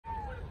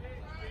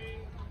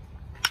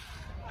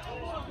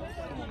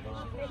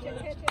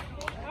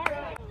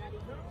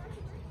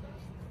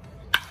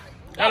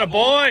Atta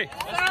boy.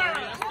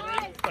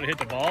 Got to hit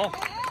the ball.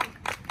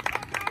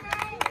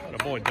 Atta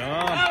boy,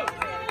 Don.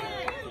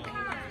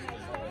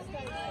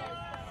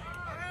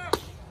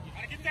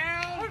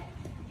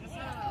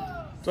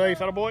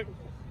 Safe, atta boy.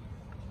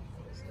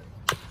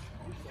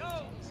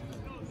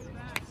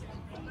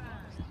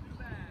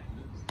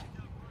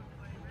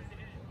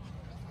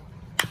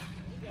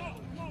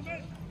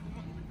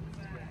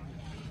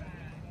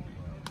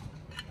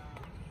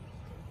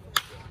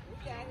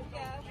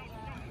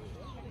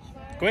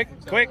 Quick,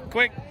 quick,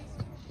 quick.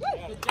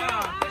 Good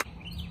job.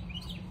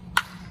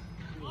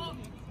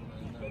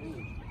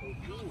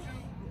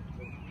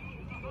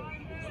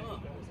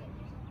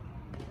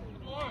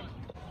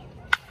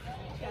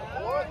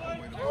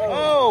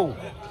 Oh!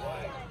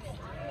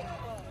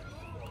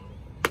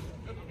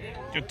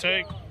 Good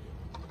take.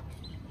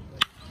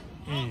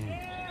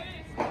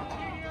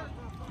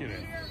 Get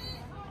in.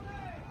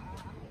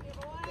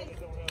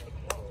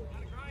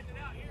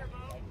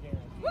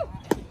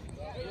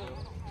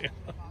 Yeah.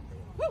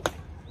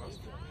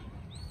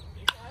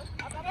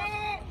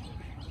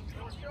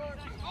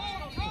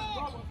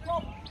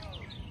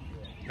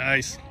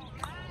 Nice.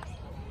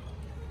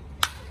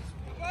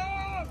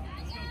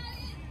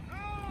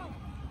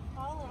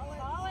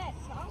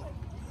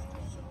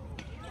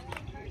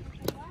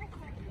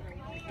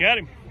 Got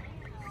him.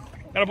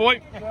 Got a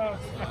boy.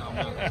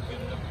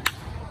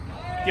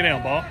 Get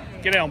down, ball.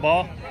 Get down,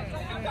 ball.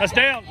 That's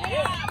down.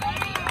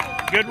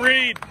 Good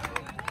read.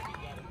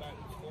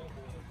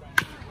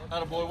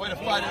 Attaboy, way to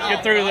fight it out.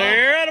 Get through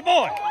there.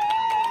 Attaboy.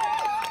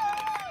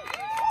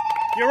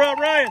 You're up,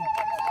 Ryan.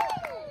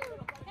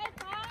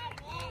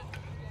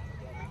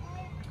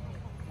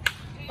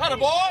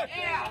 Attaboy.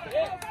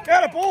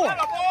 Attaboy.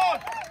 Attaboy.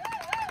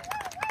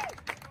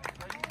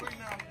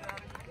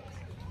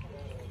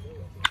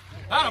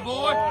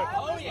 Attaboy.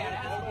 Oh, yeah.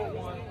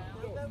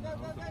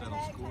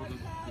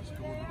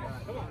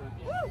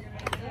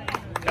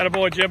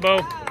 Attaboy, Jimbo.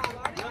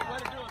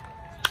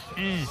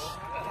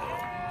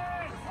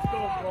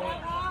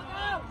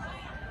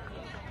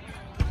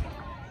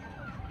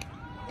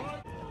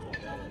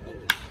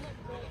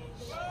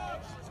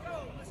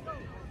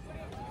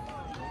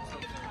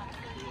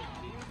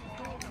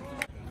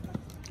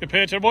 Good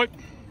pitch, attaboy.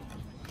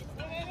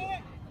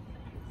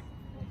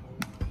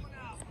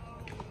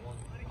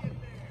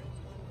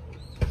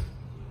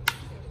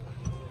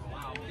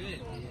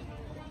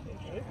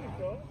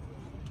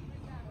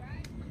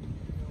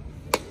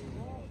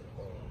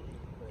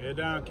 Get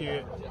down,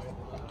 kid.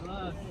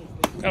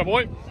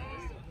 Attaboy.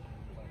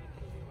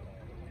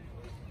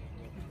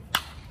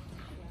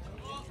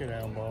 Get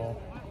down,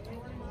 ball.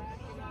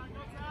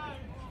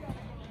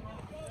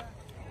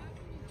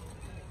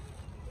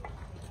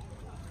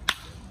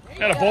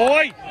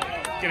 Attaboy.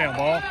 Get down,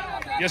 ball.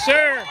 Yes,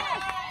 sir.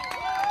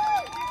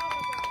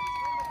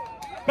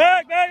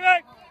 Back, back,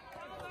 back.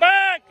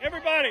 Back,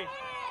 everybody.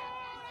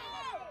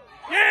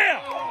 Yeah.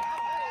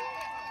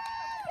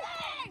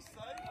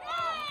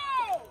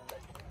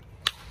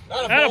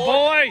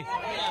 Attaboy.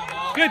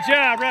 Good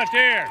job right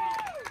there.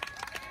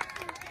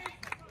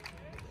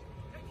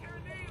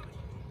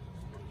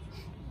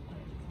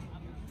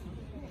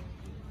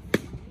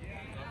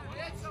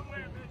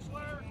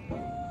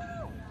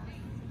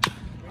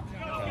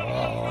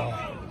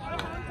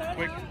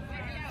 Quick.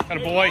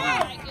 Attaboy.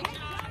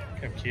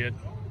 Come, kid.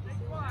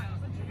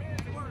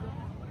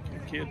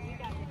 Come, kid.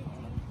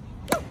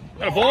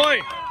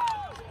 Attaboy.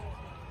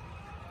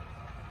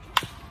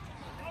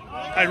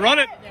 Hey, run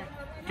it.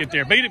 Get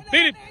there. Beat him.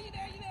 Beat him.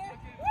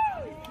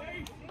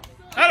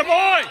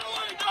 Attaboy.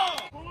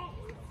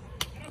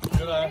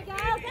 Good eye.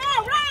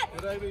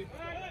 Good eye, baby.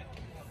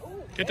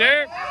 Get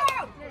there.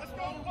 Let's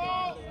go,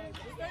 ball.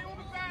 Stay on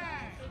the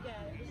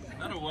bag.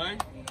 That away.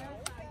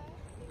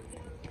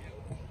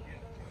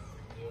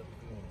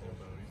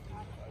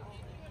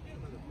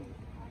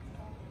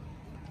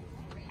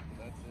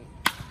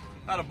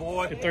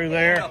 Attaboy. Get through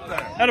there.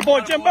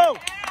 Attaboy, Jimbo.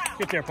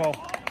 Get there, Paul.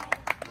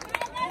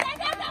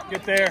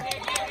 Get there.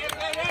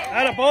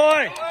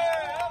 Attaboy.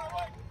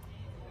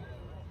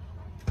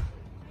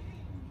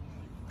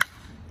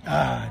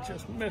 Ah,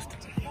 just missed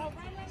it.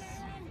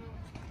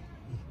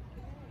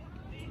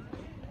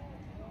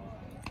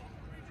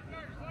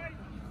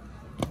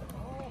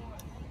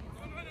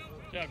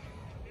 Jack.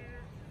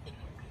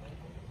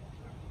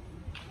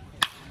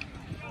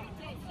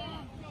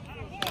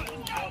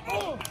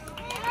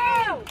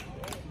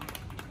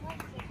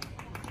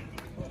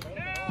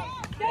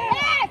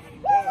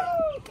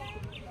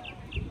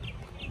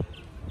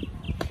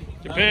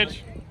 Good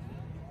pitch.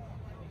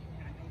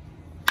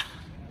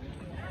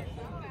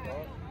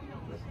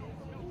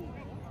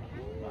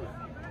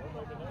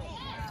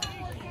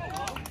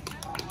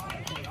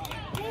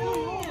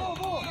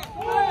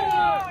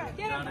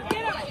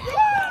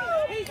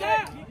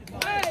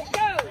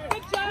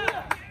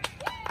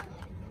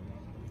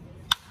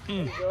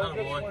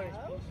 Attaboy.